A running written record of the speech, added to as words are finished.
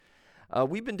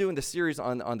We've been doing the series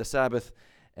on the Sabbath,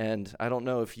 and I don't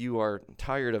know if you are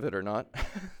tired of it or not,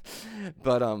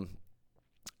 but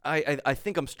I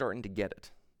think I'm starting to get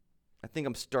it. I think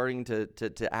I'm starting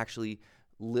to actually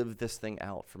live this thing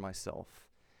out for myself.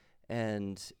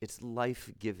 And it's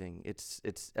life-giving.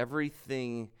 It's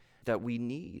everything that we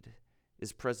need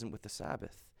is present with the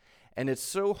Sabbath. And it's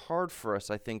so hard for us,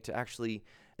 I think, to actually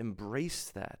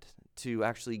embrace that, to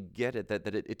actually get it,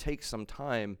 that it takes some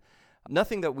time.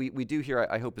 Nothing that we do here,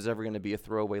 I hope, is ever going to be a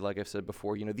throwaway, like I've said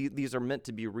before. You know, these are meant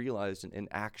to be realized in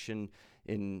action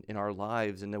in our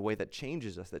lives in a way that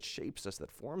changes us, that shapes us,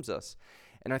 that forms us.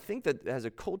 And I think that as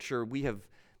a culture, we have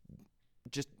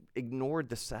just ignored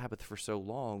the Sabbath for so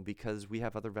long because we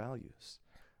have other values.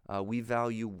 We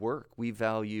value work. We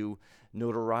value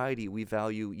notoriety. We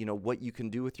value, what you can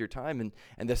do with your time.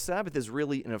 And the Sabbath is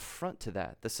really an affront to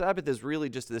that. The Sabbath is really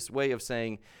just this way of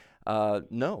saying,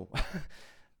 no,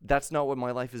 that's not what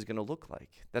my life is going to look like.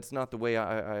 That's not the way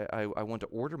I want to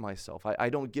order myself. I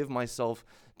don't give myself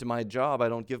to my job. I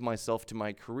don't give myself to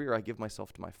my career. I give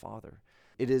myself to my Father.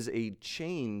 It is a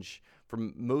change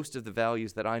from most of the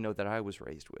values that I know that I was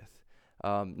raised with.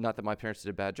 Not that my parents did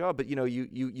a bad job, but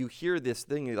you hear this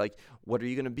thing like, what are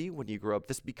you going to be when you grow up?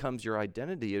 This becomes your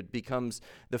identity. It becomes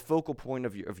the focal point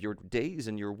of your days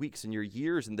and your weeks and your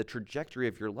years and the trajectory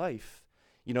of your life.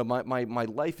 My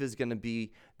life is going to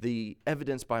be the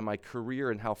evidence by my career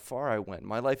and how far I went.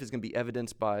 My life is going to be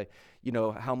evidenced by,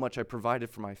 how much I provided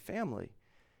for my family.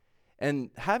 And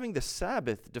having the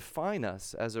Sabbath define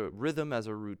us as a rhythm, as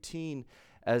a routine,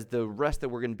 as the rest that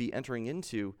we're going to be entering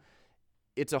into,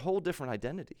 it's a whole different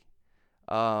identity.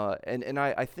 And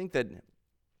I think that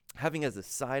having as a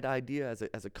side idea,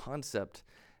 as a concept,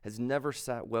 has never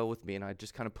sat well with me, and I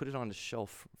just kind of put it on the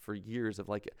shelf for years of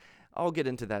like, I'll get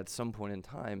into that at some point in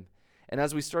time. And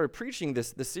as we started preaching the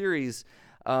series,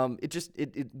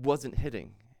 it wasn't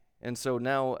hitting. And so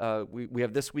now we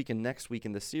have this week and next week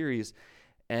in the series,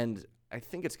 and I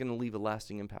think it's going to leave a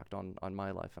lasting impact on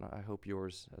my life, and I hope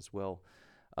yours as well.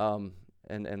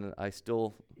 And I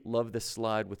still love this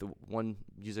slide with the one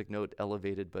music note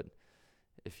elevated, but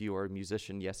if you are a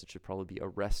musician, yes, it should probably be a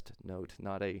rest note,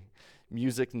 not a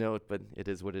music note, but it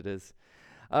is what it is.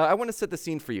 I want to set the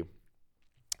scene for you.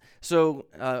 So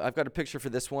I've got a picture for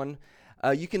this one.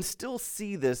 You can still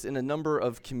see this in a number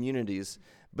of communities,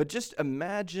 but just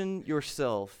imagine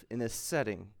yourself in a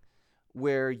setting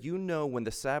where when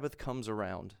the Sabbath comes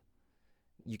around,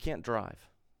 you can't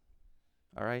drive,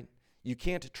 all right? You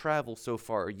can't travel so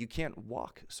far. You can't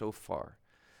walk so far.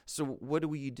 So what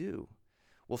do?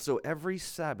 Well, so every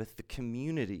Sabbath, the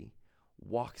community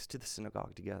walks to the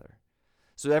synagogue together.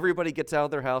 So everybody gets out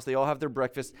of their house. They all have their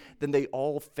breakfast. Then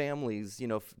families,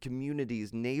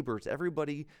 communities, neighbors,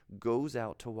 everybody goes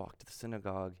out to walk to the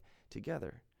synagogue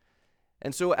together.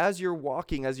 And so as you're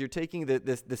walking, as you're taking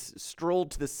this stroll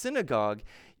to the synagogue,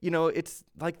 it's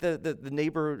like the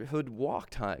neighborhood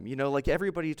walk time. Like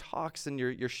everybody talks and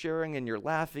you're sharing and you're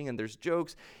laughing and there's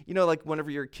jokes. Like whenever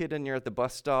you're a kid and you're at the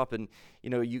bus stop and,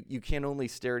 you can't only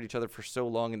stare at each other for so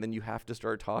long and then you have to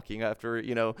start talking after,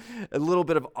 a little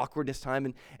bit of awkwardness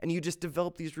time. And you just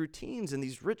develop these routines and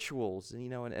these rituals.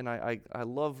 And I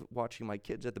love watching my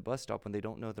kids at the bus stop when they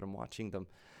don't know that I'm watching them.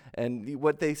 And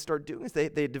what they start doing is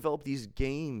they develop these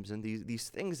games and these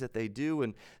things that they do,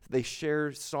 and they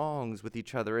share songs with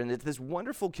each other. And it's this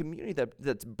wonderful community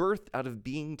that's birthed out of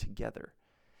being together.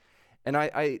 And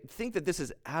I think that this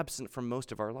is absent from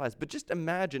most of our lives. But just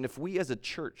imagine if we as a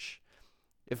church,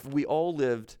 if we all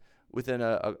lived within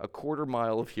a quarter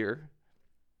mile of here,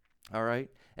 all right?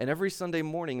 And every Sunday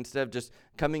morning, instead of just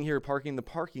coming here, parking the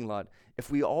parking lot, if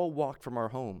we all walked from our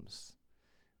homes,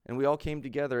 and we all came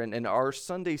together, and our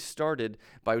Sunday started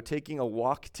by taking a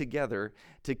walk together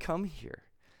to come here,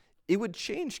 it would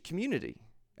change community.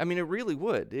 I mean, it really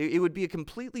would. It would be a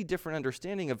completely different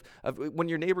understanding of when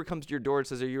your neighbor comes to your door and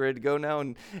says, "Are you ready to go now?"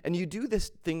 And you do this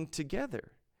thing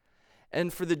together.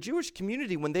 And for the Jewish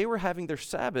community, when they were having their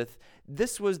Sabbath,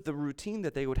 this was the routine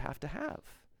that they would have to have.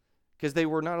 Because they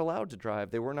were not allowed to drive.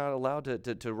 They were not allowed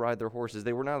to ride their horses.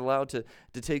 They were not allowed to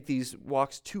take these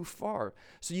walks too far.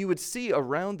 So you would see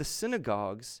around the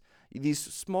synagogues these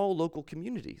small local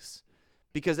communities,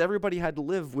 because everybody had to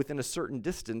live within a certain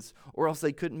distance or else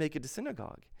they couldn't make it to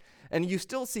synagogue. And you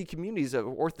still see communities of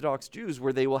Orthodox Jews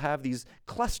where they will have these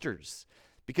clusters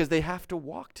because they have to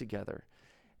walk together,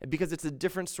 and because it's a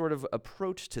different sort of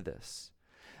approach to this.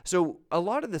 So a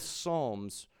lot of the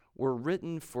Psalms were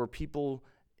written for people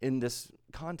in this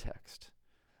context.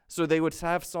 So they would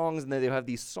have songs, and they would have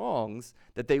these songs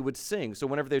that they would sing. So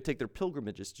whenever they would take their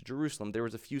pilgrimages to Jerusalem, there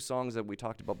was a few songs that we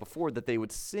talked about before that they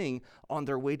would sing on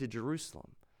their way to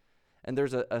Jerusalem. And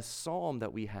there's a psalm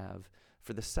that we have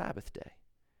for the Sabbath day,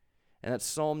 and that's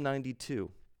Psalm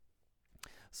 92.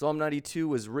 Psalm 92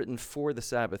 was written for the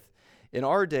Sabbath. In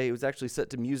our day, it was actually set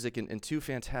to music in two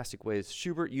fantastic ways.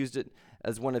 Schubert used it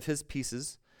as one of his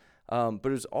pieces, but it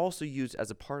was also used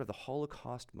as a part of the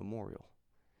Holocaust memorial.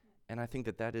 And I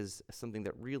think that is something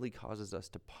that really causes us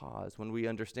to pause when we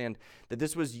understand that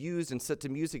this was used and set to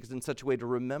music in such a way to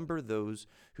remember those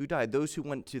who died, those who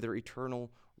went to their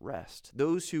eternal rest,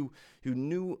 those who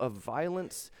knew of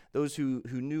violence, those who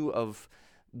knew of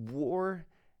war,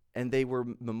 and they were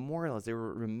memorialized, they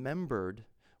were remembered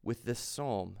with this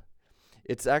psalm.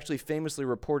 It's actually famously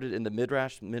reported in the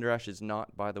Midrash. Midrash is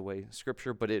not, by the way,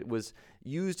 scripture, but it was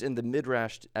used in the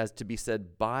Midrash as to be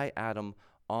said by Adam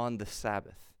on the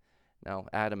Sabbath. Now,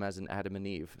 Adam as in Adam and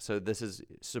Eve. So this is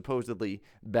supposedly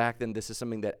back then, this is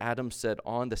something that Adam said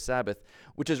on the Sabbath,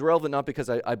 which is relevant not because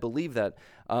I believe that,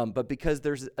 but because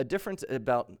there's a difference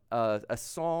about a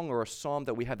song or a psalm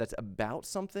that we have that's about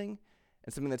something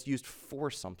and something that's used for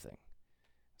something.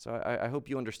 So I hope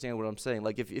you understand what I'm saying.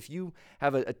 Like if you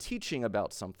have a teaching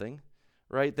about something,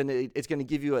 right, then it's going to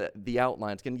give you the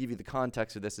outline. It's going to give you the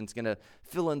context of this, and it's going to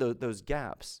fill in those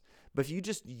gaps. But if you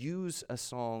just use a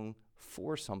song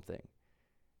for something,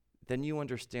 then you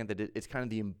understand that it's kind of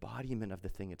the embodiment of the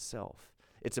thing itself.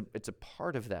 It's a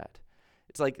part of that.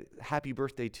 It's like happy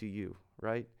birthday to you,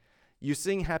 right? You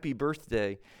sing happy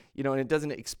birthday, and it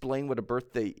doesn't explain what a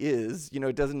birthday is.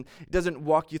 It doesn't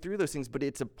walk you through those things, but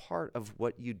it's a part of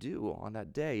what you do on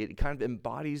that day. It kind of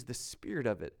embodies the spirit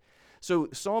of it. So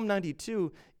Psalm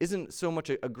 92 isn't so much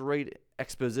a great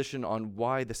exposition on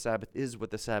why the Sabbath is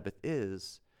what the Sabbath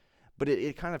is, but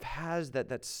it kind of has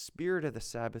that spirit of the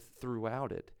Sabbath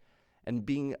throughout it, and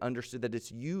being understood that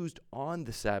it's used on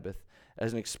the Sabbath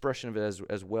as an expression of it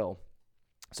as well.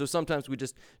 So sometimes we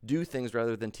just do things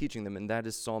rather than teaching them, and that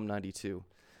is Psalm 92.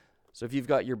 So if you've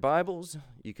got your Bibles,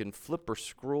 you can flip or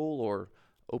scroll or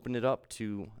open it up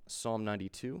to Psalm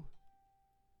 92.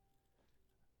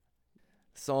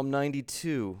 Psalm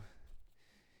 92.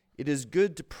 It is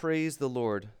good to praise the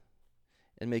Lord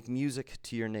and make music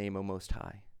to your name, O Most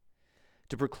High,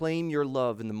 to proclaim your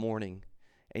love in the morning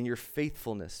and your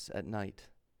faithfulness at night,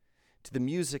 to the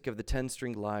music of the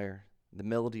 10-string lyre, the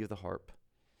melody of the harp.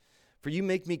 For you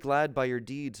make me glad by your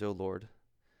deeds, O Lord.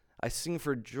 I sing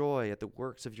for joy at the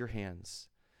works of your hands.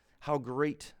 How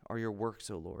great are your works,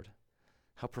 O Lord!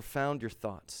 How profound your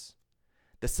thoughts!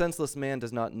 The senseless man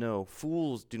does not know,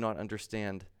 fools do not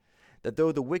understand, that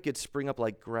though the wicked spring up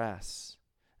like grass,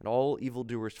 and all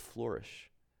evildoers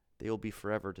flourish, they will be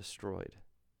forever destroyed.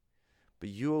 But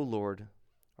you, O Lord,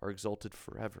 are exalted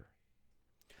forever.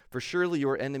 For surely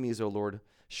your enemies, O Lord,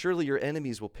 surely your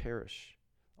enemies will perish.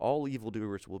 All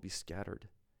evildoers will be scattered.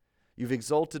 You've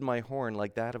exalted my horn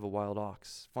like that of a wild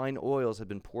ox. Fine oils have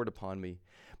been poured upon me.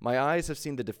 My eyes have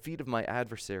seen the defeat of my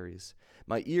adversaries.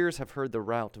 My ears have heard the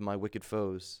rout of my wicked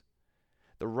foes.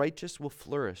 The righteous will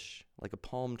flourish like a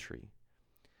palm tree.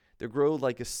 They grow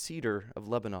like a cedar of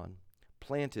Lebanon,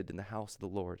 planted in the house of the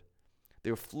Lord.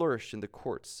 They will flourish in the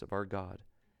courts of our God.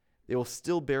 They will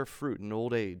still bear fruit in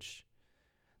old age.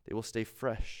 They will stay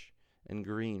fresh and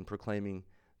green, proclaiming,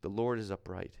 the Lord is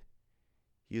upright.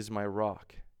 He is my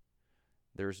rock.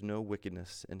 There is no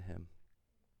wickedness in him.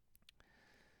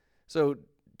 So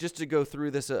just to go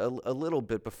through this a little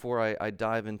bit before I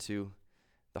dive into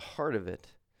the heart of it.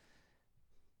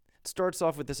 It starts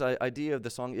off with this idea of the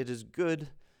song, it is good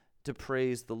to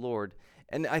praise the Lord.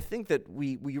 And I think that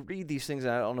we read these things,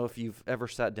 and I don't know if you've ever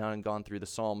sat down and gone through the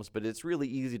Psalms, but it's really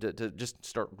easy to just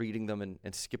start reading them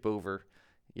and skip over.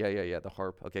 Yeah, the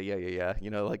harp. Okay, yeah.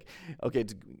 Okay,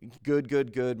 it's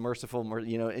good, merciful,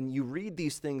 and you read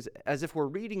these things as if we're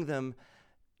reading them,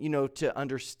 to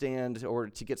understand or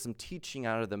to get some teaching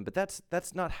out of them. But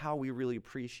that's not how we really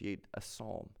appreciate a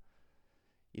psalm.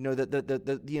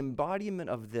 The embodiment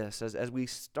of this, as we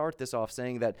start this off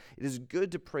saying that it is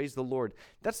good to praise the Lord,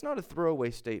 that's not a throwaway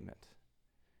statement.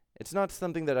 It's not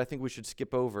something that I think we should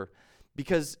skip over,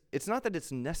 because it's not that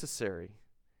it's necessary.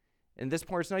 In this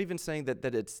part, it's not even saying that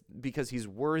it's because he's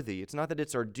worthy. It's not that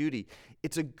it's our duty.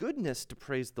 It's a goodness to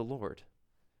praise the Lord.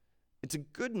 It's a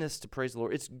goodness to praise the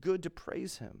Lord. It's good to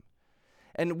praise him.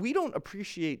 And we don't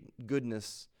appreciate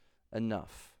goodness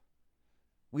enough.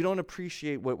 We don't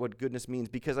appreciate what goodness means,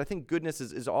 because I think goodness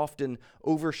is often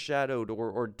overshadowed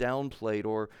or downplayed,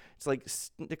 or it's like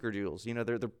snickerdoodles.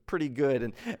 They're pretty good,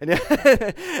 and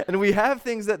and we have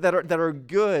things that are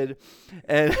good,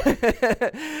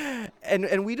 and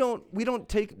and we don't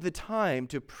take the time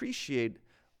to appreciate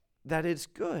that it's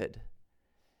good.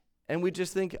 And we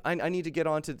just think, I need to get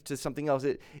on to something else.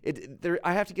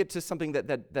 I have to get to something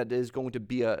that is going to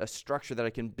be a structure that I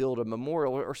can build, a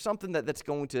memorial, or something that's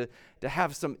going to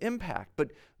have some impact.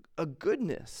 But a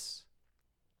goodness,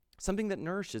 something that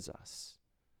nourishes us,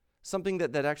 something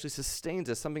that actually sustains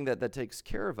us, something that takes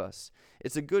care of us.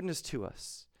 It's a goodness to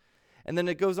us. And then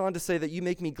it goes on to say that you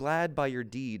make me glad by your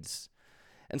deeds.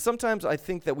 And sometimes I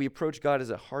think that we approach God as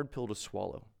a hard pill to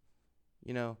swallow.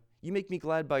 You make me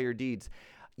glad by your deeds.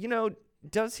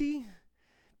 Does he?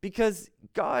 Because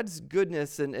God's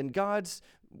goodness and God's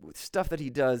stuff that he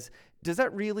does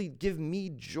that really give me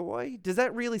joy? Does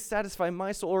that really satisfy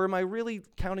my soul? Or am I really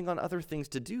counting on other things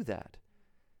to do that?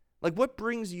 Like, what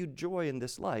brings you joy in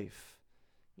this life?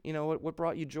 What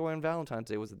brought you joy on Valentine's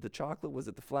Day? Was it the chocolate? Was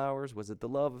it the flowers? Was it the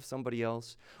love of somebody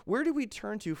else? Where do we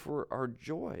turn to for our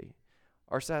joy,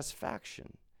 our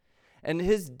satisfaction? And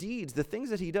his deeds, the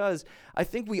things that he does, I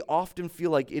think we often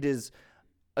feel like it is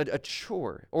a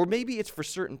chore, or maybe it's for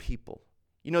certain people.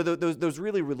 Those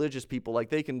really religious people, like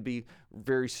they can be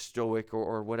very stoic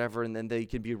or whatever, and then they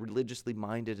can be religiously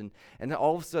minded, and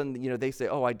all of a sudden, they say,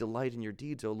 oh, I delight in your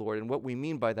deeds, O Lord. And what we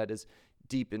mean by that is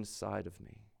deep inside of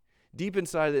me. Deep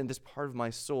inside in this part of my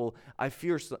soul, I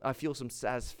feel some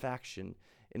satisfaction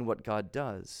in what God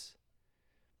does.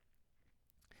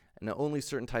 And only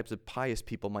certain types of pious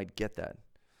people might get that.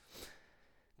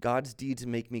 God's deeds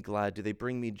make me glad. Do they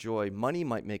bring me joy? Money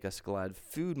might make us glad.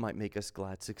 Food might make us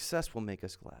glad. Success will make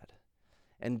us glad.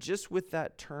 And just with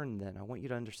that turn then, I want you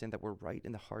to understand that we're right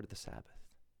in the heart of the Sabbath.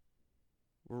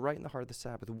 We're right in the heart of the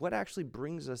Sabbath. What actually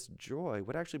brings us joy?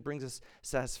 What actually brings us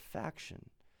satisfaction?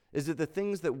 Is it the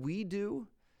things that we do?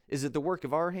 Is it the work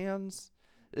of our hands?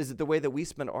 Is it the way that we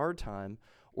spend our time?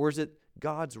 Or is it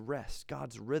God's rest,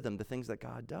 God's rhythm, the things that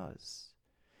God does?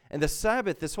 And the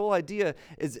Sabbath, this whole idea,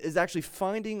 is actually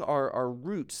finding our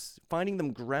roots, finding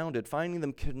them grounded, finding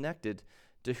them connected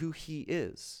to who he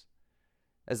is.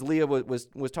 As Leah was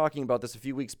talking about this a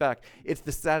few weeks back, it's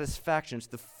the satisfaction, it's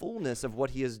the fullness of what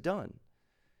he has done.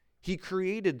 He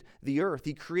created the earth,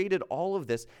 he created all of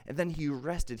this, and then he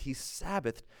rested, he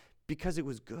Sabbathed because it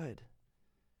was good,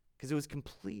 because it was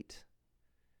complete.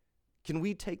 Can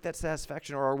we take that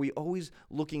satisfaction, or are we always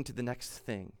looking to the next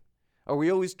thing? Are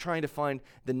we always trying to find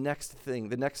the next thing,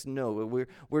 the next no?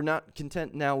 We're not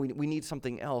content now. We need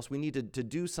something else. We need to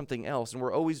do something else, and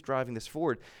we're always driving this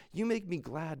forward. You make me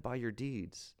glad by your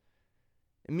deeds.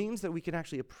 It means that we can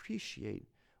actually appreciate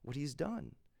what he's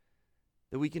done,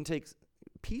 that we can take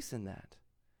peace in that.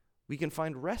 We can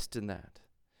find rest in that.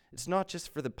 It's not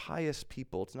just for the pious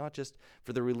people. It's not just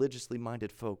for the religiously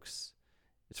minded folks.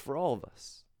 It's for all of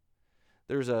us.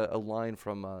 There's a line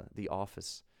from The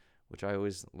Office, which I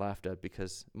always laughed at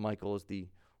because Michael is the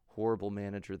horrible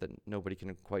manager that nobody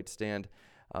can quite stand.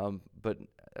 But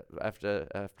after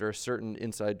a certain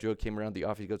inside joke came around the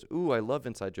office, he goes, "Ooh, I love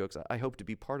inside jokes. I hope to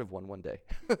be part of one day."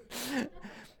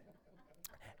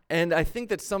 And I think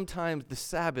that sometimes the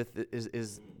Sabbath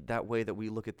is that way that we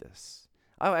look at this.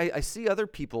 I see other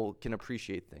people can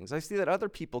appreciate things. I see that other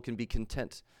people can be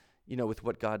content, with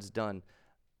what God's done.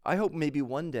 I hope maybe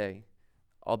one day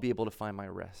I'll be able to find my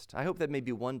rest. I hope that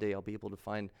maybe one day I'll be able to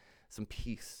find some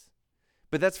peace.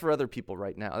 But that's for other people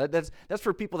right now. That's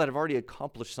for people that have already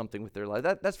accomplished something with their life.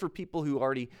 That's for people who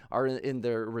already are in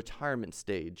their retirement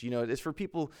stage. It's for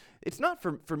people. It's not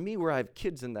for me where I have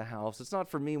kids in the house. It's not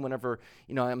for me whenever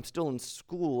I'm still in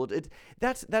school.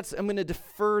 I'm going to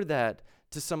defer that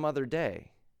to some other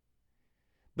day.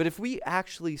 But if we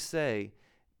actually say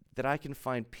that I can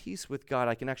find peace with God,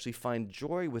 I can actually find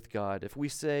joy with God, if we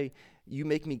say, you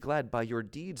make me glad by your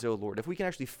deeds, O Lord, if we can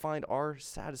actually find our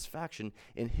satisfaction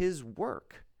in his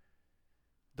work,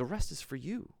 the rest is for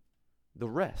you. The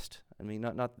rest,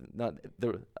 not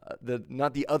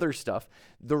the other stuff.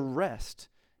 The rest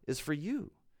is for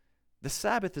you. The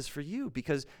Sabbath is for you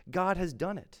because God has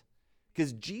done it,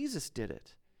 because Jesus did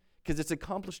it, because it's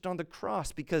accomplished on the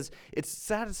cross, because it's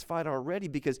satisfied already,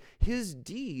 because his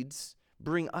deeds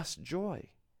bring us joy.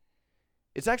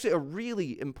 It's actually a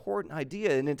really important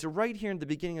idea, and it's right here in the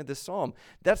beginning of this psalm.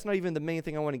 That's not even the main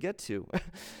thing I want to get to.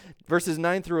 Verses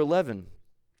 9 through 11.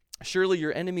 Surely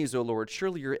your enemies, O Lord,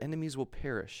 surely your enemies will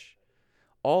perish.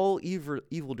 All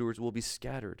evildoers will be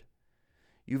scattered.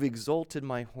 You've exalted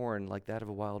my horn like that of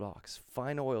a wild ox.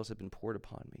 Fine oils have been poured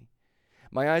upon me.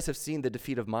 My eyes have seen the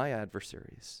defeat of my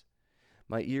adversaries.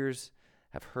 My ears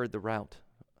have heard the rout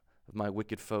of my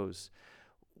wicked foes.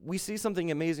 We see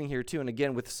something amazing here too, and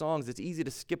again, with songs, it's easy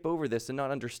to skip over this and not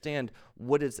understand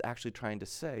what it's actually trying to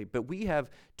say. But we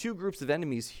have two groups of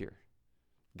enemies here.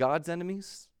 God's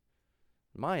enemies,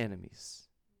 my enemies.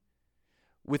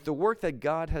 With the work that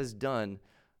God has done,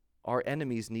 our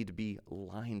enemies need to be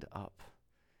lined up.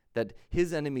 That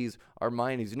his enemies are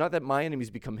my enemies. Not that my enemies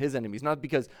become his enemies. Not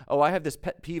because, I have this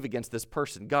pet peeve against this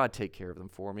person. God, take care of them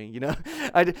for me.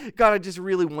 God, I just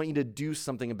really want you to do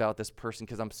something about this person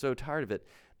because I'm so tired of it.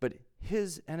 But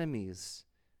his enemies,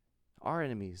 our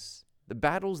enemies, the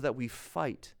battles that we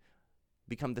fight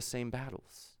become the same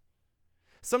battles.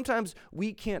 Sometimes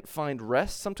we can't find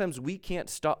rest. Sometimes we can't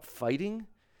stop fighting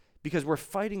because we're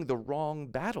fighting the wrong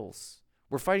battles.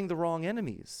 We're fighting the wrong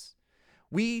enemies.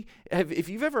 If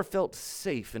you've ever felt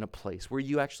safe in a place where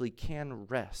you actually can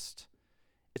rest,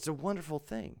 it's a wonderful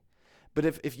thing. But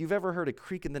if you've ever heard a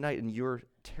creak in the night and you're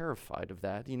terrified of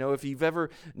that, if you've ever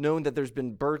known that there's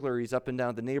been burglaries up and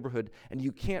down the neighborhood and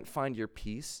you can't find your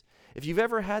peace, if you've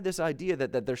ever had this idea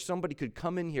that there's somebody could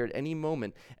come in here at any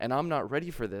moment and I'm not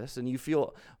ready for this and you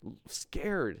feel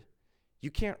scared, you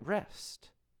can't rest.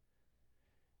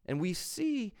 And we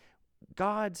see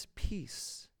God's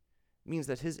peace means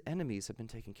that his enemies have been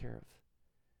taken care of,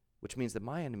 which means that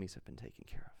my enemies have been taken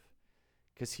care of.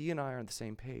 Because he and I are on the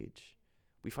same page.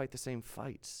 We fight the same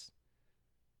fights.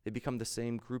 They become the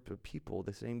same group of people,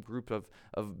 the same group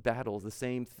of battles, the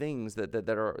same things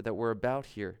that we're about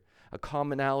here. A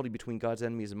commonality between God's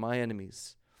enemies and my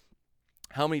enemies.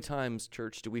 How many times,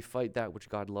 church, do we fight that which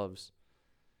God loves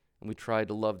and we try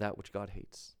to love that which God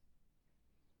hates?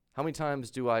 How many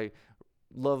times do I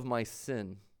love my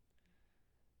sin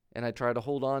and I try to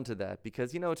hold on to that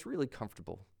because, it's really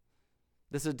comfortable.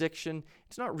 This addiction,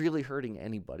 it's not really hurting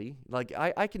anybody. Like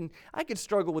I can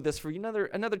struggle with this for another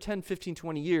 10, 15,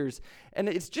 20 years, and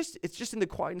it's just in the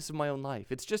quietness of my own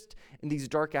life. It's just in these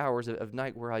dark hours of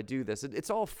night where I do this. It's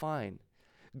all fine.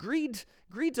 Greed's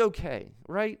okay,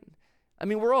 right? I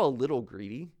mean, we're all a little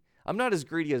greedy. I'm not as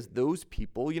greedy as those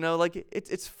people,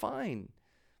 it's fine.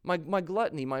 My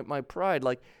gluttony, my pride,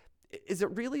 is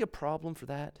it really a problem for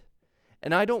that?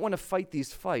 And I don't want to fight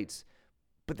these fights,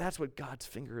 but that's what God's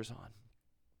finger is on.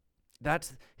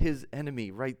 That's his enemy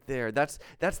right there. That's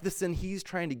the sin he's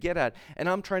trying to get at, and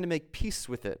I'm trying to make peace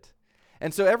with it.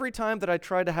 And so every time that I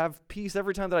try to have peace,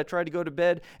 every time that I try to go to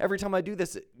bed, every time I do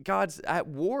this, God's at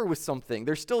war with something.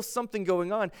 There's still something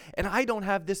going on, and I don't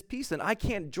have this peace, and I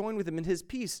can't join with him in his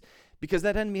peace because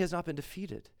that enemy has not been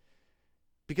defeated,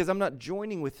 because I'm not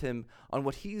joining with him on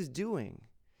what he's doing.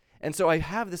 And so I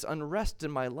have this unrest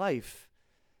in my life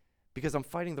because I'm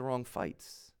fighting the wrong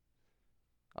fights.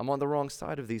 I'm on the wrong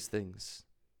side of these things.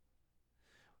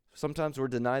 Sometimes we're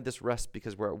denied this rest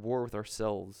because we're at war with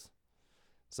ourselves.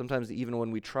 Sometimes even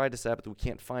when we try to Sabbath, we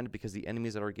can't find it because the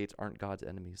enemies at our gates aren't God's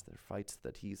enemies. They're fights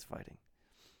that he's fighting.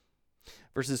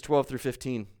 Verses 12 through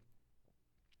 15.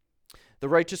 The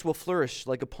righteous will flourish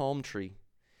like a palm tree.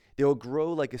 They will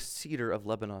grow like a cedar of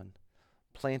Lebanon,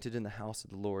 planted in the house of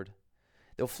the Lord.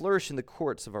 They'll flourish in the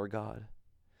courts of our God.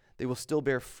 They will still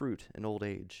bear fruit in old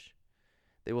age.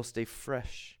 They will stay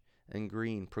fresh and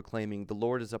green, proclaiming, "The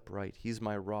Lord is upright. He's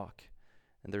my rock,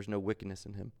 and there's no wickedness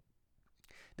in him."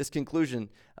 This conclusion,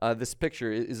 this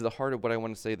picture, is the heart of what I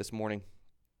want to say this morning.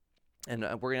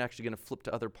 And we're actually going to flip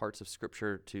to other parts of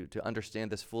Scripture to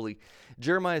understand this fully.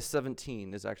 Jeremiah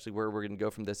 17 is actually where we're going to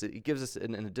go from this. It gives us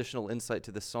an additional insight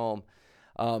to the psalm.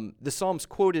 The psalm's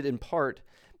quoted in part,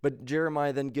 but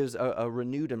Jeremiah then gives a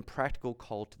renewed and practical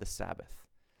call to the Sabbath.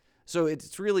 So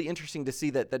it's really interesting to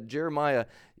see that Jeremiah,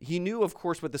 he knew, of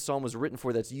course, what the psalm was written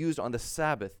for, that's used on the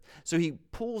Sabbath. So he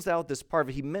pulls out this part of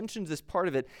it. He mentions this part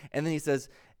of it, and then he says,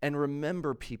 "And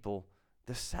remember, people,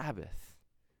 the Sabbath."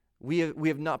 We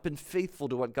have not been faithful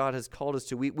to what God has called us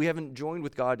to. We haven't joined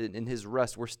with God in his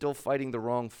rest. We're still fighting the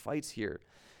wrong fights here.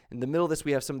 In the middle of this,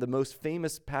 we have some of the most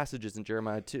famous passages in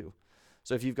Jeremiah 2.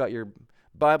 So if you've got your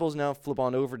Bibles now, flip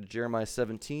on over to Jeremiah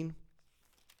 17.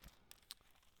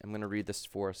 I'm going to read this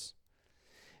for us.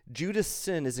 Judah's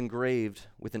sin is engraved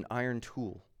with an iron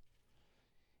tool,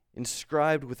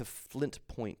 inscribed with a flint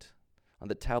point on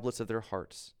the tablets of their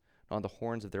hearts, and on the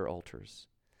horns of their altars.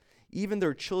 Even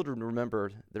their children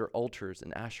remember their altars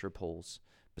and Asherah poles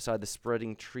beside the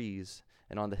spreading trees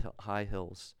and on the high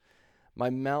hills. My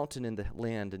mountain in the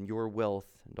land and your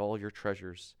wealth and all your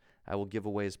treasures I will give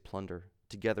away as plunder,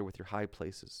 together with your high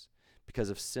places, because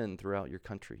of sin throughout your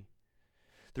country.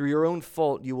 Through your own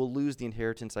fault you will lose the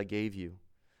inheritance I gave you.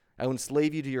 I will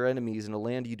enslave you to your enemies in a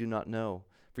land you do not know,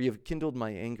 for you have kindled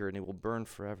my anger, and it will burn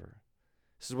forever.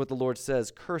 This is what the Lord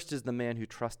says: "Cursed is the man who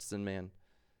trusts in man,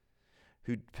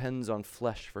 who depends on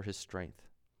flesh for his strength,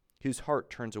 whose heart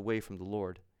turns away from the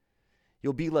Lord.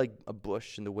 You'll be like a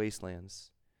bush in the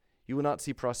wastelands. You will not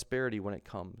see prosperity when it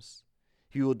comes.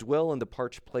 You will dwell in the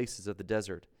parched places of the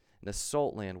desert, in a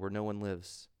salt land where no one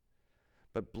lives.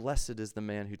 But blessed is the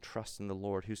man who trusts in the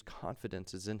Lord, whose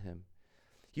confidence is in him.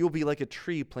 He will be like a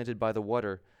tree planted by the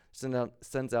water,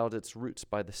 sends out its roots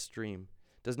by the stream,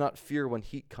 does not fear when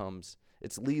heat comes.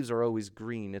 Its leaves are always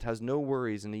green. It has no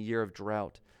worries in a year of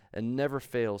drought and never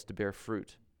fails to bear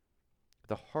fruit.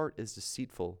 The heart is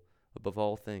deceitful above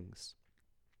all things,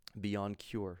 beyond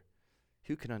cure.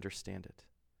 Who can understand it?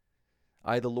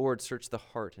 I, the Lord, search the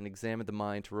heart and examine the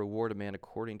mind to reward a man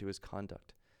according to his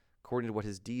conduct, according to what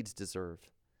his deeds deserve.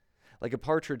 Like a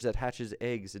partridge that hatches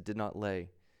eggs it did not lay,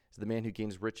 is the man who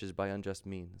gains riches by unjust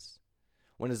means.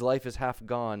 When his life is half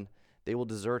gone, they will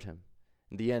desert him.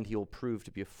 In the end, he will prove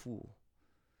to be a fool.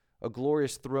 A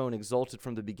glorious throne exalted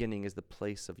from the beginning is the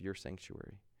place of your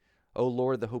sanctuary. O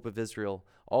Lord, the hope of Israel,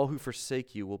 all who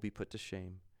forsake you will be put to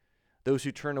shame. Those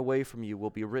who turn away from you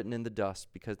will be written in the dust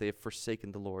because they have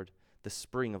forsaken the Lord, the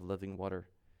spring of living water.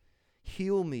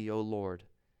 Heal me, O Lord,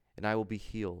 and I will be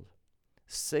healed.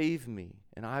 Save me,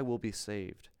 and I will be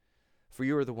saved, for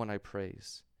you are the one I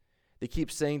praise. They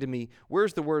keep saying to me,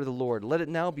 where's the word of the Lord? Let it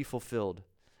now be fulfilled.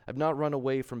 I've not run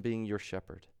away from being your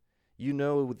shepherd. You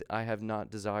know I have not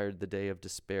desired the day of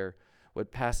despair.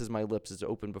 What passes my lips is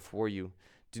open before you.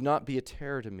 Do not be a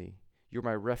terror to me. You're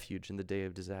my refuge in the day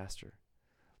of disaster.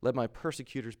 Let my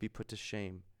persecutors be put to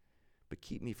shame, but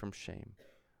keep me from shame.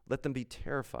 Let them be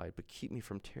terrified, but keep me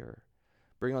from terror.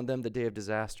 Bring on them the day of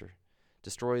disaster.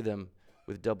 Destroy them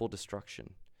with double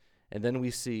destruction. And then we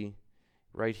see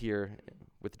right here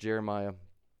with Jeremiah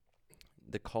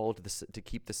the call to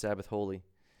keep the Sabbath holy.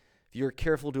 If you are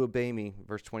careful to obey me,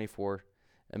 verse 24,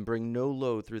 and bring no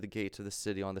load through the gates of the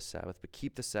city on the Sabbath, but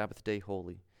keep the Sabbath day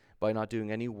holy by not doing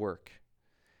any work,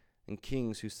 and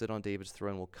kings who sit on David's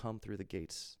throne will come through the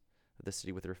gates of the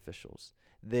city with their officials.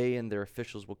 They and their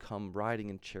officials will come riding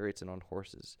in chariots and on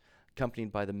horses,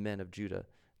 accompanied by the men of Judah,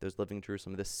 those living in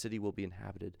Jerusalem. This city will be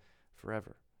inhabited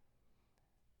forever.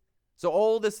 So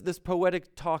all this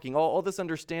poetic talking, all this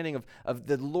understanding of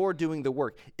the Lord doing the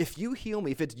work. If you heal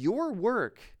me, if it's your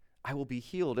work, I will be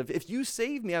healed. If you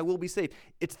save me, I will be saved.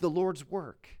 It's the Lord's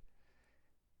work.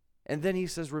 And then he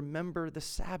says, remember the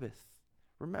Sabbath.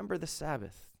 Remember the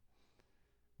Sabbath.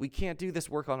 We can't do this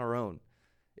work on our own.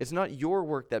 It's not your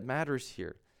work that matters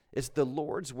here. It's the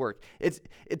Lord's work.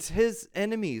 It's his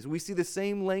enemies. We see the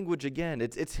same language again.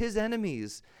 It's his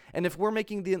enemies. And if we're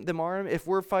making them armed, if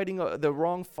we're fighting the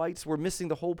wrong fights, we're missing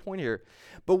the whole point here.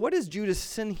 But what is Judah's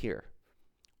sin here?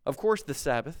 Of course, the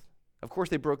Sabbath. Of course,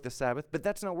 they broke the Sabbath, but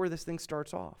that's not where this thing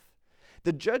starts off.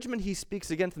 The judgment he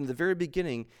speaks against from the very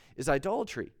beginning is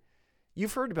idolatry.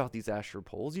 You've heard about these Asherah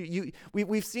poles.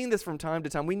 We've seen this from time to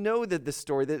time. We know that this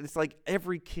story, that it's like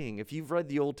every king. If you've read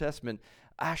the Old Testament,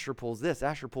 Asherah poles this,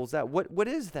 Asherah poles that. What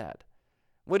is that?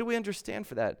 What do we understand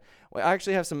for that? Well, I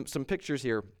actually have some pictures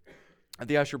here of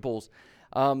the Asherah poles.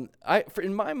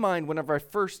 In my mind, whenever I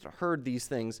first heard these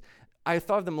things, I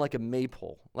thought of them like a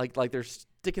maypole, like they're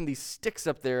sticking these sticks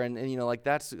up there, and like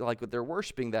that's like what they're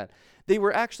worshiping. That they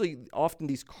were actually often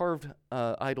these carved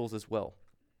idols as well.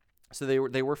 So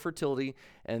they were fertility,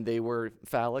 and they were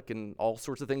phallic and all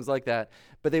sorts of things like that.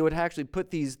 But they would actually put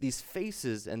these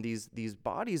faces and these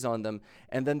bodies on them,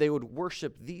 and then they would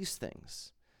worship these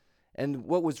things. And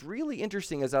what was really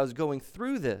interesting as I was going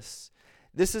through this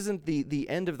isn't the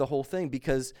end of the whole thing,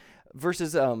 because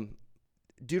verses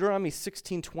Deuteronomy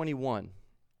 16:21.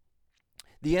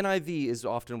 The NIV is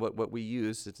often what we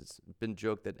use. It's been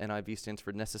joked that NIV stands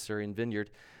for necessary and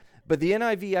vineyard. But the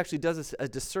NIV actually does a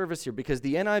disservice here, because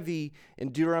the NIV in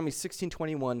Deuteronomy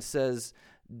 16:21 says,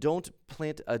 don't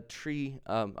plant a tree.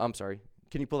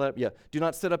 Can you pull that up? Yeah. Do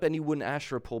not set up any wooden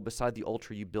Asherah pole beside the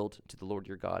altar you built to the Lord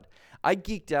your God. I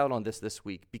geeked out on this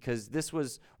week, because this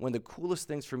was one of the coolest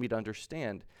things for me to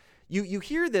understand. You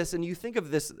hear this and you think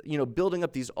of this, building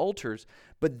up these altars,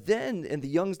 but then in the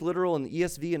Young's Literal and the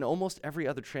ESV and almost every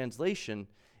other translation,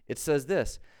 it says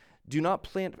this: do not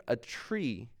plant a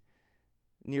tree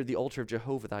near the altar of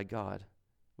Jehovah thy God,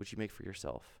 which you make for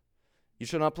yourself. You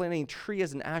shall not plant any tree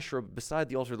as an Asherah beside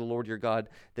the altar of the Lord your God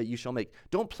that you shall make.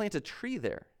 Don't plant a tree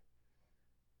there.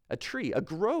 A tree, a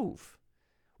grove.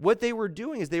 What they were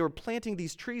doing is they were planting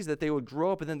these trees that they would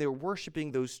grow up, and then they were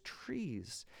worshiping those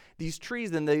trees. These trees,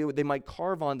 then they might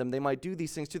carve on them, they might do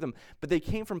these things to them, but they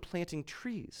came from planting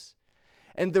trees.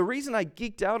 And the reason I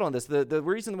geeked out on this, the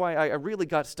reason why I really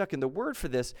got stuck in the word for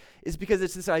this, is because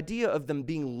it's this idea of them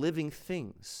being living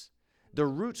things. The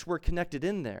roots were connected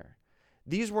in there.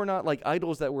 These were not like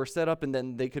idols that were set up and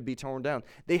then they could be torn down.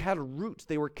 They had roots.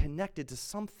 They were connected to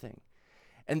something.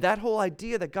 And that whole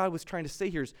idea that God was trying to say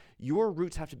here is, your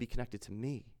roots have to be connected to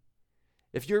me.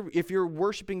 If you're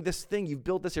worshiping this thing, you've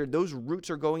built this here, those roots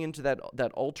are going into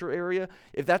that altar area.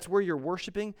 If that's where you're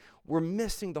worshiping, we're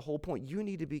missing the whole point. You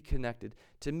need to be connected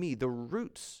to me. The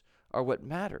roots are what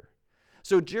matter.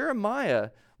 So Jeremiah,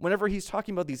 whenever he's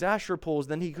talking about these Asherah poles,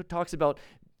 then he talks about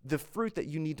the fruit that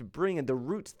you need to bring and the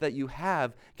roots that you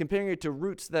have, comparing it to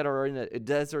roots that are in a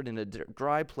desert, in a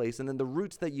dry place, and then the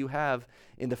roots that you have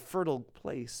in the fertile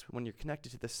place when you're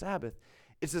connected to the Sabbath.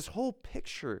 It's this whole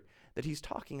picture that he's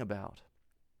talking about.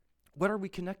 What are we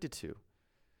connected to?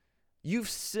 You've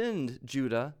sinned,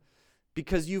 Judah,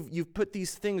 because you've put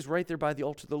these things right there by the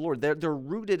altar of the Lord. They're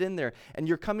rooted in there, and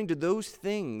you're coming to those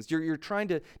things. You're trying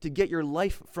to get your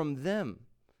life from them.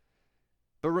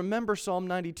 But remember Psalm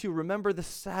 92. Remember the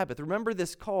Sabbath. Remember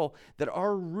this call that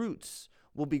our roots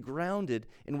will be grounded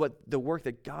in the work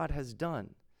that God has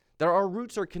done. That our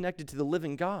roots are connected to the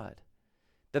living God.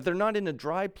 That they're not in a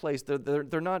dry place.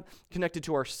 They're not connected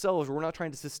to ourselves. We're not trying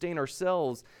to sustain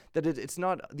ourselves. That it's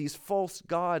not these false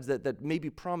gods that maybe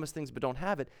promise things but don't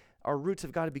have it. Our roots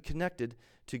have got to be connected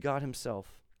to God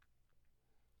himself.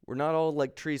 We're not all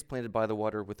like trees planted by the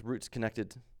water with roots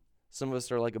connected. Some of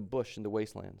us are like a bush in the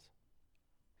wastelands.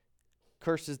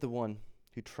 Cursed is the one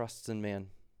who trusts in man,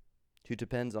 who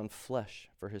depends on flesh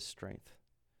for his strength,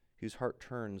 whose heart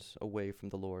turns away from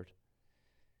the Lord.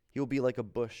 He will be like a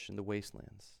bush in the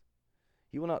wastelands.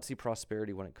 He will not see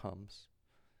prosperity when it comes.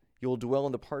 He will dwell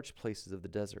in the parched places of the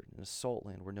desert, in a salt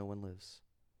land where no one lives.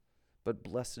 But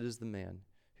blessed is the man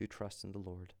who trusts in the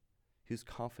Lord, whose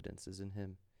confidence is in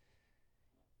him.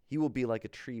 He will be like a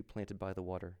tree planted by the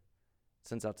water,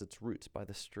 sends out its roots by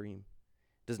the stream,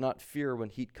 does not fear when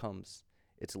heat comes.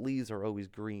 Its leaves are always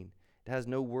green. It has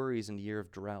no worries in the year of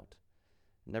drought.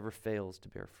 It never fails to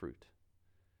bear fruit.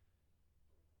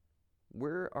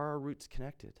 Where are our roots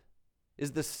connected?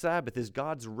 Is the Sabbath, is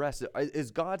God's rest,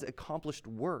 is God's accomplished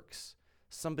works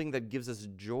something that gives us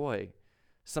joy,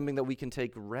 something that we can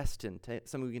take rest in,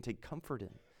 something we can take comfort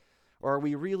in? Or are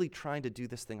we really trying to do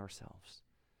this thing ourselves?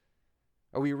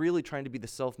 Are we really trying to be the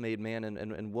self-made man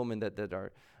and woman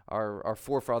that our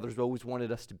forefathers always wanted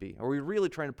us to be? Are we really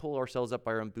trying to pull ourselves up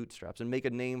by our own bootstraps and make a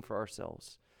name for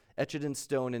ourselves, etch it in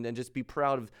stone and just be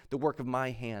proud of the work of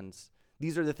my hands?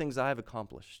 These are the things I've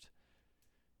accomplished.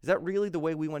 Is that really the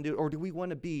way we want to do it? Or do we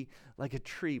want to be like a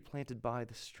tree planted by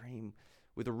the stream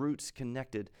with the roots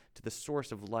connected to the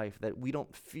source of life, that we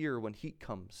don't fear when heat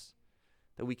comes,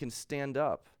 that we can stand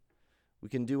up, we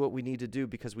can do what we need to do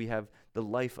because we have the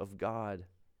life of God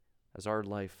as our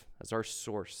life, as our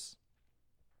source.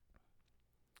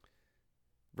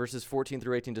 Verses 14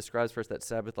 through 18 describes for us that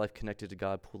Sabbath life connected to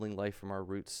God, pulling life from our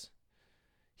roots.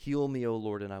 Heal me, O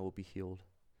Lord, and I will be healed.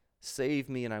 Save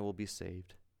me, and I will be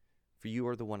saved. For you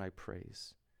are the one I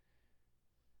praise.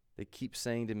 They keep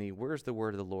saying to me, where's the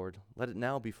word of the Lord? Let it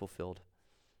now be fulfilled.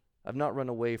 I've not run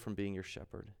away from being your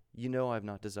shepherd. You know I've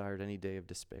not desired any day of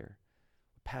despair.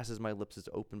 What passes my lips is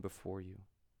open before you.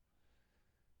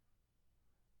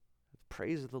 The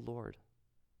praise of the Lord,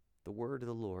 the word of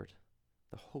the Lord,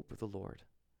 the hope of the Lord,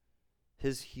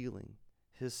 his healing,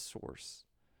 his source,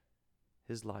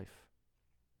 his life.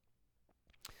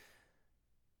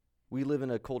 We live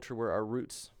in a culture where our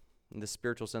roots in the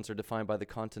spiritual sense are defined by the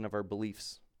content of our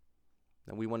beliefs.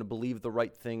 And we want to believe the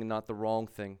right thing and not the wrong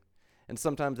thing. And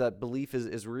sometimes that belief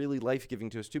is really life-giving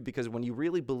to us too, because when you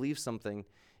really believe something,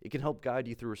 it can help guide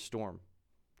you through a storm.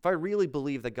 If I really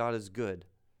believe that God is good,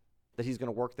 that he's going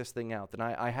to work this thing out, then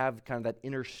I have kind of that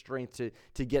inner strength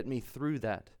to get me through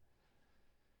that.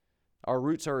 Our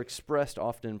roots are expressed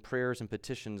often in prayers and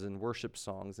petitions and worship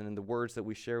songs and in the words that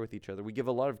we share with each other. We give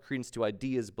a lot of credence to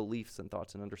ideas, beliefs, and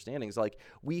thoughts and understandings. Like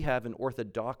we have an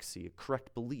orthodoxy, a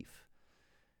correct belief.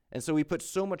 And so we put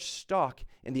so much stock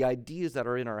in the ideas that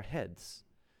are in our heads.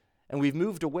 And we've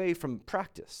moved away from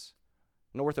practice.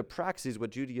 And orthopraxy is what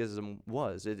Judaism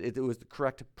was. It was the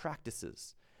correct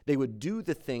practices. They would do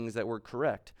the things that were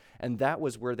correct. And that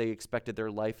was where they expected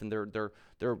their life and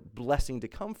their blessing to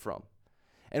come from.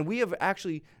 And we have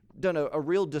actually done a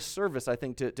real disservice, I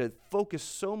think, to focus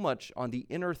so much on the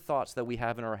inner thoughts that we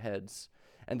have in our heads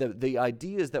and the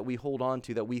ideas that we hold on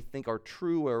to that we think are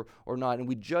true or not, and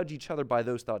we judge each other by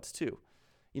those thoughts too.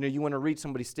 You know, you want to read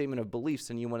somebody's statement of beliefs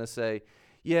and you want to say,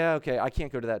 yeah, okay, I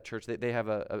can't go to that church. They have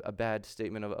a bad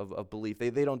statement of belief.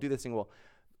 They don't do this thing well.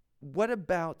 What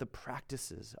about the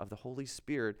practices of the Holy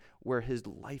Spirit where his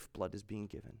lifeblood is being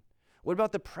given? What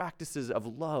about the practices of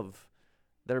love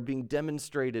that are being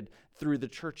demonstrated through the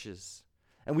churches?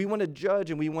 And we want to judge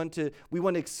and we want to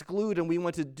exclude and we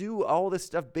want to do all this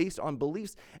stuff based on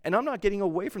beliefs. And I'm not getting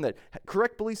away from that.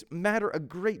 Correct beliefs matter a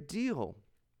great deal,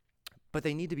 but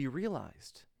they need to be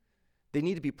realized. They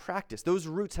need to be practiced. Those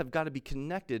roots have got to be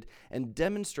connected and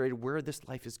demonstrated where this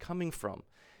life is coming from.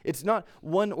 It's not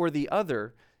one or the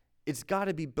other. It's got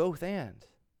to be both and.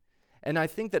 And I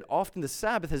think that often the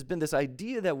Sabbath has been this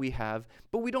idea that we have,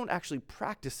 but we don't actually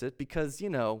practice it because,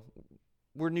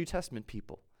 we're New Testament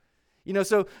people.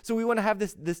 So we want to have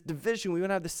this division. We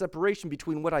want to have this separation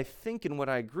between what I think and what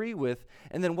I agree with,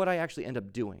 and then what I actually end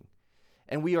up doing.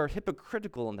 And we are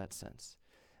hypocritical in that sense.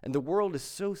 And the world is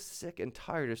so sick and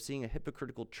tired of seeing a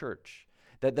hypocritical church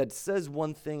that says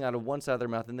one thing out of one side of their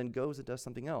mouth and then goes and does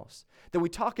something else. That we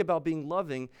talk about being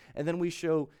loving, and then we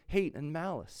show hate and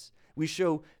malice. We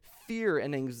show fear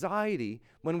and anxiety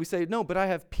when we say, no, but I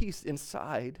have peace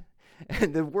inside.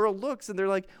 And the world looks and they're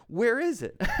like, where is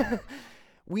it?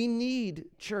 We need,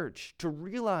 church, to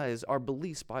realize our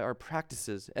beliefs by our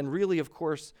practices. And really, of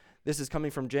course, this is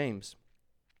coming from James.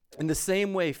 In the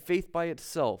same way, faith by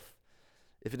itself,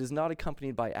 if it is not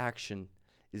accompanied by action,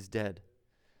 is dead.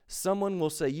 Someone will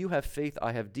say, you have faith,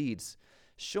 I have deeds.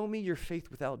 Show me your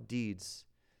faith without deeds,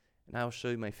 and I will show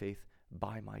you my faith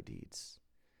by my deeds.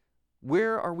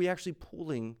 Where are we actually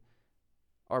pulling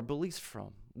our beliefs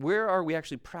from? Where are we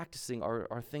actually practicing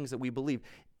our things that we believe?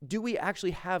 Do we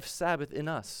actually have Sabbath in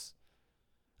us?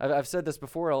 I've said this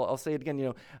before, I'll say it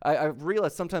again. I've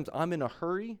realized sometimes I'm in a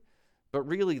hurry, but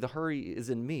really the hurry is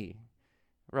in me,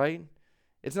 right?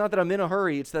 It's not that I'm in a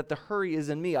hurry, it's that the hurry is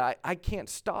in me. I can't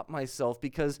stop myself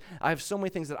because I have so many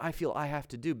things that I feel I have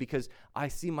to do because I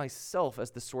see myself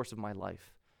as the source of my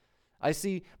life. I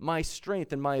see my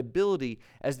strength and my ability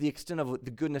as the extent of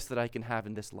the goodness that I can have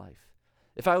in this life.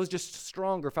 If I was just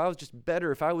stronger, if I was just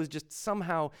better, if I was just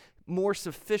somehow more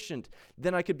sufficient,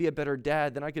 then I could be a better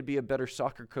dad, then I could be a better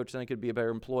soccer coach, then I could be a better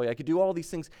employee. I could do all these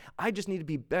things. I just need to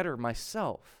be better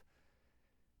myself.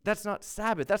 That's not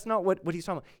Sabbath. That's not what he's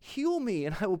talking about. Heal me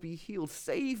and I will be healed.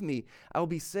 Save me, I will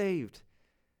be saved.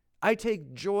 I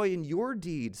take joy in your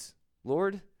deeds,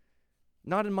 Lord,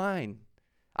 not in mine.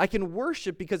 I can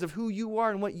worship because of who you are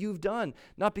and what you've done,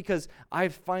 not because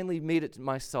I've finally made it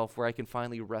myself where I can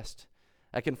finally rest.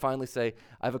 I can finally say,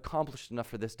 I've accomplished enough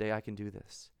for this day, I can do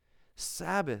this.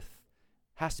 Sabbath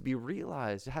has to be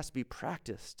realized. It has to be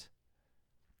practiced.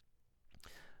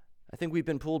 I think we've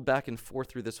been pulled back and forth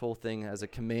through this whole thing as a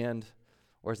command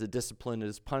or as a discipline. It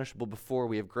is punishable before.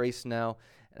 We have grace now,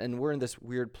 and we're in this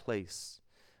weird place.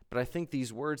 But I think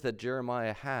these words that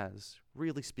Jeremiah has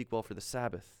really speak well for the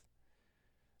Sabbath.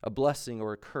 A blessing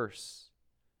or a curse.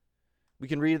 We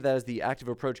can read that as the active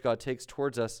approach God takes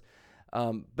towards us.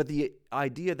 But the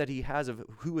idea that he has of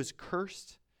who is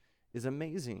cursed is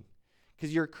amazing.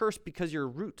 Because you're cursed because your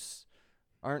roots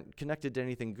aren't connected to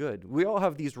anything good. We all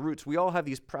have these roots. We all have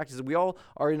these practices. We all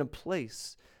are in a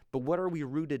place. But what are we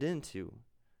rooted into?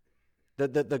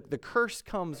 The curse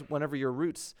comes whenever your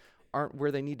roots aren't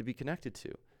where they need to be connected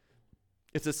to.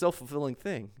 It's a self-fulfilling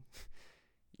thing.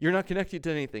 You're not connected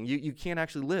to anything. You can't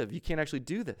actually live. You can't actually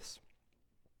do this.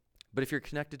 But if you're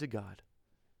connected to God,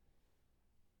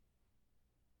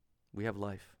 we have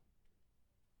life.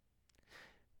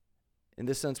 In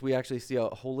this sense, we actually see a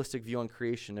holistic view on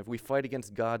creation. If we fight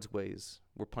against God's ways,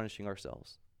 we're punishing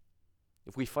ourselves.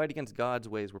 If we fight against God's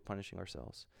ways, we're punishing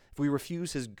ourselves. If we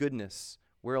refuse his goodness,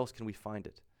 where else can we find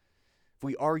it? If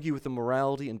we argue with the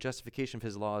morality and justification of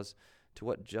his laws, to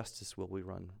what justice will we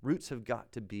run? Roots have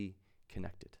got to be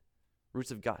connected. Roots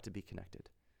have got to be connected.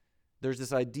 There's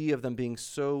this idea of them being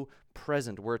so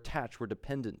present. We're attached. We're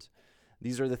dependent.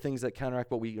 These are the things that counteract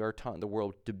what we are taught in the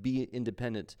world, to be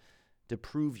independent, to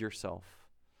prove yourself.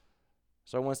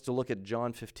 So I want us to look at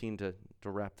John 15 to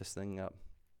wrap this thing up.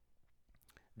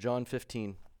 John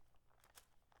 15.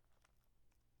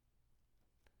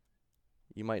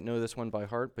 You might know this one by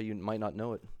heart, but you might not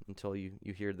know it until you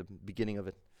hear the beginning of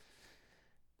it.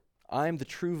 I am the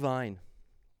true vine,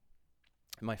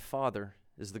 and my Father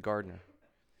is the gardener.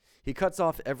 He cuts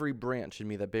off every branch in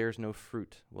me that bears no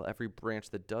fruit, while every branch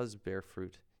that does bear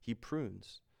fruit, he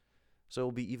prunes, so it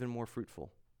will be even more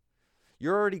fruitful.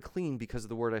 You're already clean because of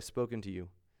the word I've spoken to you.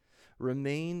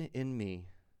 Remain in me,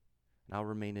 and I'll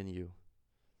remain in you.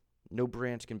 No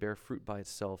branch can bear fruit by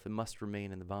itself. It must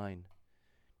remain in the vine.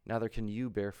 Neither can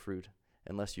you bear fruit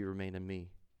unless you remain in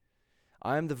me.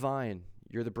 I am the vine,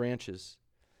 you're the branches.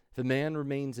 If a man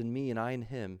remains in me and I in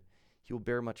him, he will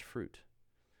bear much fruit.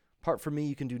 Apart from me,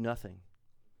 you can do nothing.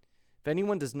 If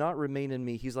anyone does not remain in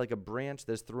me, he's like a branch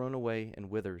that is thrown away and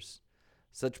withers.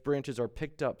 Such branches are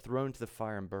picked up, thrown into the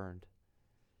fire, and burned.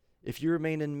 If you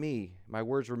remain in me, my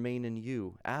words remain in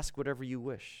you. Ask whatever you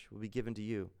wish, will be given to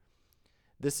you.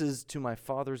 This is to my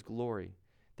Father's glory,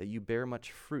 that you bear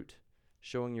much fruit,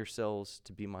 showing yourselves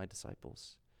to be my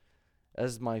disciples.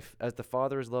 As the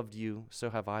Father has loved you, so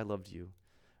have I loved you.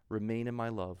 Remain in my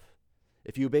love.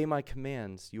 If you obey my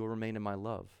commands, you will remain in my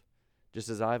love, just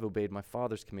as I have obeyed my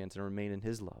Father's commands and remain in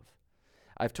his love.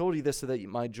 I've told you this so that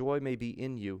my joy may be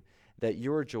in you, that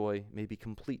your joy may be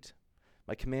complete.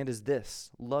 My command is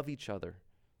this: love each other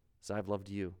as I've loved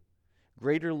you.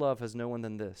 Greater love has no one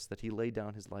than this, that he laid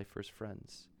down his life for his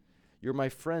friends. You're my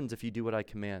friends if you do what I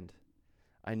command.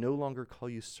 I no longer call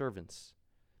you servants,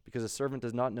 because a servant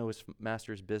does not know his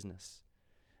master's business.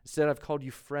 Instead, I've called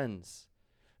you friends,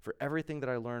 for everything that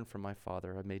I learned from my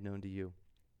Father I've made known to you.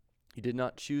 You did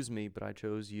not choose me, but I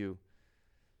chose you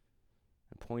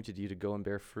and appointed you to go and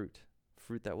bear fruit,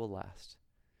 fruit that will last.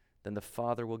 Then the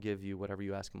Father will give you whatever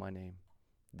you ask in my name.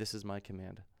 This is my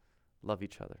command. Love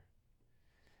each other.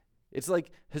 It's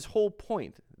like his whole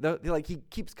point. Like he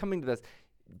keeps coming to this.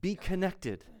 Be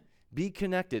connected. Be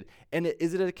connected. And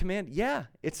is it a command? Yeah,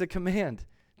 it's a command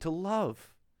to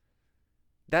love.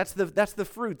 That's the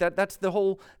fruit. That's the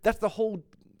whole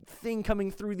thing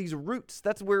coming through these roots.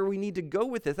 That's where we need to go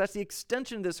with this. That's the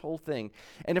extension of this whole thing.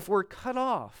 And if we're cut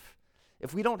off,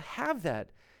 if we don't have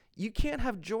that, you can't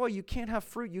have joy, you can't have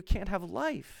fruit, you can't have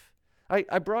life.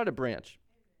 I brought a branch.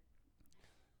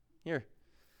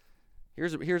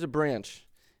 Here's a branch,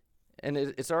 and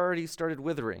it's already started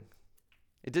withering.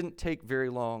 It didn't take very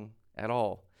long at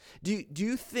all. Do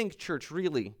you think, church,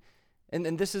 really,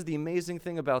 and this is the amazing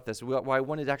thing about this, why I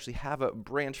wanted to actually have a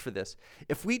branch for this.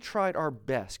 If we tried our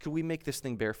best, could we make this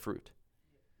thing bear fruit?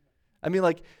 I mean,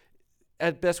 like,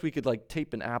 at best we could like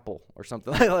tape an apple or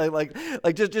something, like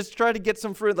just try to get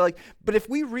some fruit. But if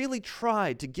we really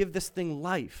tried to give this thing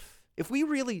life, if we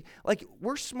really,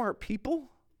 we're smart people,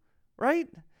 right?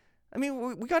 I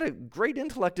mean, we got a great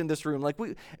intellect in this room. Like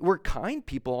we're kind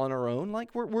people on our own.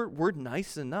 Like we're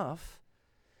nice enough.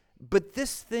 But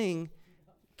this thing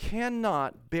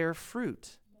cannot bear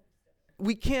fruit.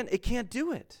 It can't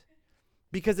do it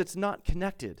because it's not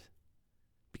connected.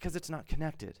 Because it's not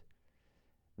connected.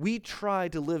 We try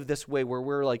to live this way where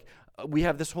we're like, we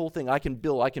have this whole thing. I can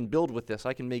build with this.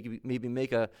 I can maybe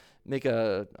make a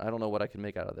I don't know what I can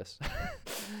make out of this.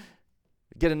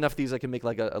 Get enough of these, I can make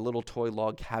like a little toy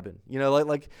log cabin. You know,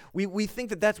 like we think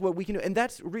that that's what we can do. And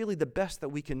that's really the best that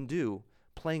we can do,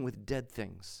 playing with dead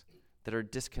things that are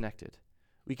disconnected.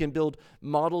 We can build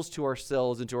models to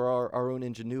ourselves and to our own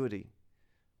ingenuity,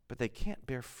 but they can't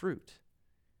bear fruit.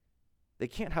 They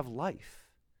can't have life.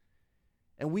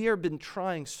 And we have been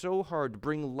trying so hard to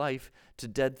bring life to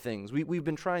dead things. We've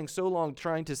been trying so long,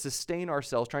 trying to sustain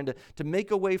ourselves, trying to make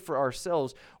a way for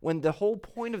ourselves, when the whole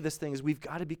point of this thing is we've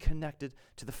got to be connected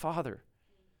to the Father.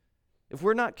 If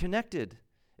we're not connected,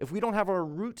 if we don't have our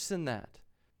roots in that,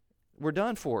 we're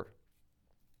done for.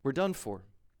 We're done for.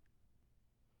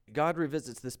 God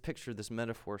revisits this picture, this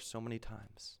metaphor so many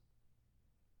times.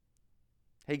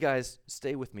 Hey guys,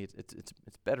 stay with me.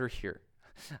 It's better here.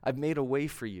 I've made a way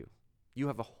for you. You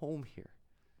have a home here.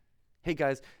 Hey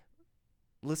guys,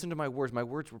 listen to my words. My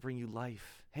words will bring you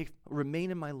life. Hey,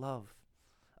 remain in my love.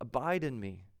 Abide in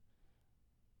me.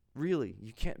 Really,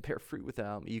 you can't bear fruit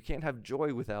without me. You can't have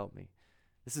joy without me.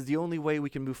 This is the only way we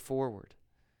can move forward.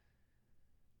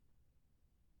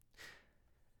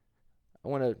 I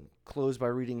want to close by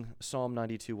reading Psalm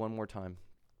 92 one more time.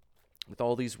 With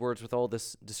all these words, with all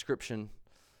this description,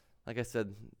 like I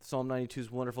said, Psalm 92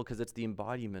 is wonderful because it's the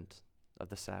embodiment of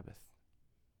the Sabbath.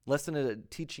 Less than a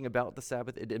teaching about the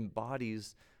Sabbath, it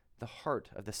embodies the heart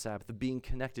of the Sabbath, of being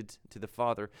connected to the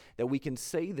Father, that we can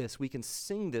say this, we can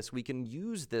sing this, we can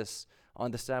use this on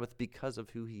the Sabbath because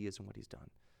of who He is and what He's done.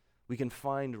 We can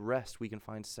find rest, we can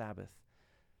find Sabbath.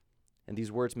 And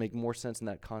these words make more sense in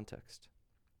that context.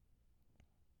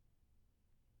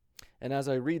 And as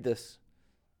I read this,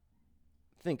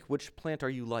 think, which plant are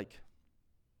you like?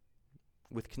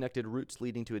 With connected roots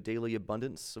leading to a daily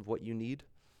abundance of what you need?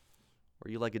 Or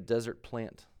are you like a desert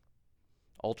plant,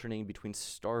 alternating between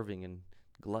starving and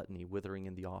gluttony, withering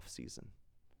in the off-season?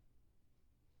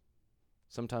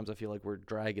 Sometimes I feel like we're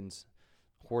dragons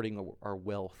hoarding our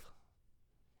wealth.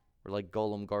 We're like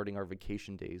Gollum guarding our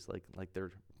vacation days, like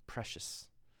they're precious.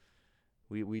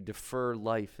 We defer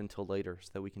life until later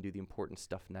so that we can do the important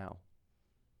stuff now.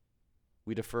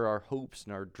 We defer our hopes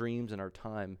and our dreams and our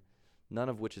time, none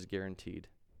of which is guaranteed.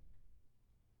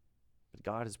 But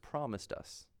God has promised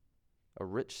us a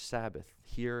rich Sabbath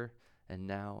here and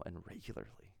now and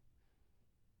regularly.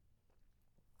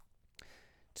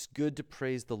 It's good to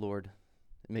praise the Lord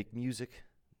and make music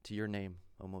to your name,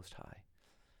 O Most High,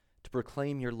 to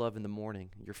proclaim your love in the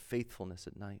morning, your faithfulness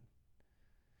at night,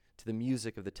 to the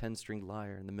music of the 10-stringed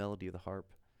lyre and the melody of the harp.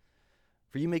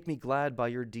 For you make me glad by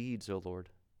your deeds, O Lord.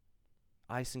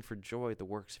 I sing for joy at the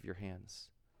works of your hands.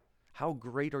 How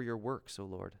great are your works, O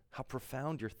Lord! How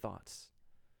profound your thoughts!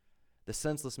 The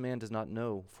senseless man does not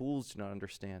know, fools do not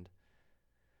understand,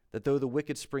 that though the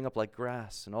wicked spring up like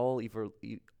grass and all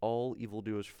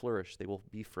evildoers flourish, they will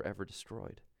be forever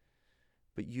destroyed.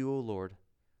 But you, O Lord,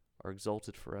 are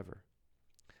exalted forever.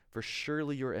 For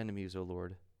surely your enemies, O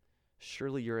Lord,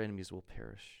 surely your enemies will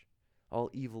perish. All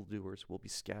evildoers will be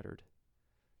scattered.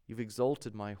 You've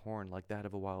exalted my horn like that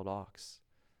of a wild ox.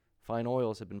 Fine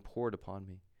oils have been poured upon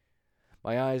me.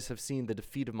 My eyes have seen the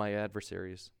defeat of my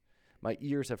adversaries. My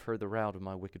ears have heard the rout of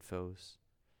my wicked foes.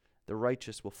 The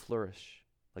righteous will flourish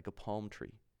like a palm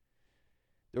tree.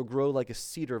 They'll grow like a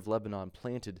cedar of Lebanon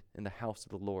planted in the house of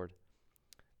the Lord.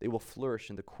 They will flourish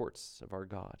in the courts of our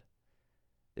God.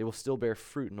 They will still bear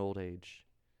fruit in old age.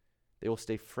 They will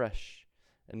stay fresh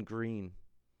and green,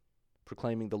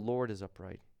 proclaiming, the Lord is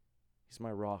upright. He's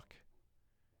my rock.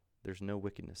 There's no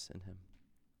wickedness in him.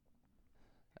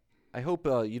 I hope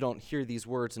you don't hear these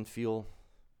words and feel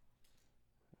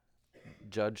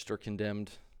judged or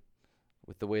condemned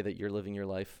with the way that you're living your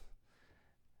life,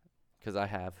 because I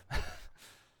have.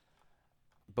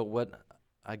 But what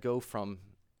I go from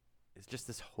is just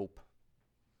this hope.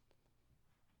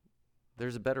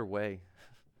 There's a better way.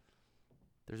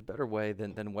 There's a better way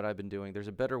than what I've been doing. There's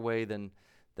a better way than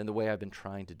the way I've been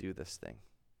trying to do this thing.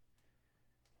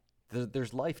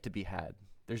 There's life to be had.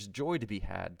 There's joy to be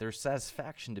had. There's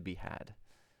satisfaction to be had.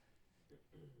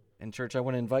 And church, I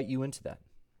want to invite you into that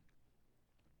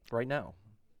right now.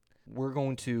 We're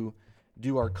going to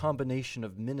do our combination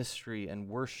of ministry and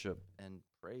worship and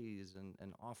praise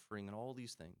and offering and all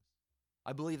these things.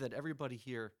 I believe that everybody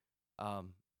here,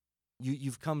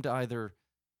 you've come to either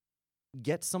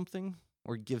get something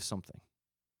or give something.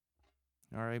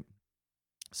 All right?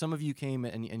 Some of you came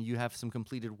and you have some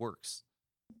completed works.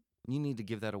 You need to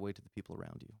give that away to the people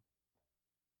around you.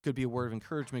 Could be a word of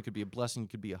encouragement, could be a blessing,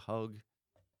 could be a hug.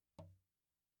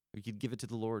 Or you could give it to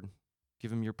the Lord.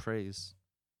 Give him your praise.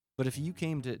 But if you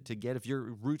came to get, if your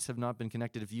roots have not been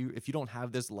connected, if you don't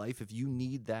have this life, if you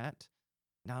need that,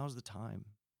 now's the time.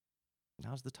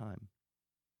 Now's the time.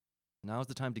 Now's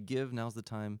the time to give. Now's the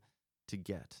time to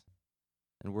get.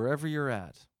 And wherever you're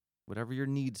at, whatever your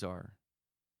needs are,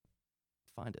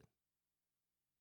 find it.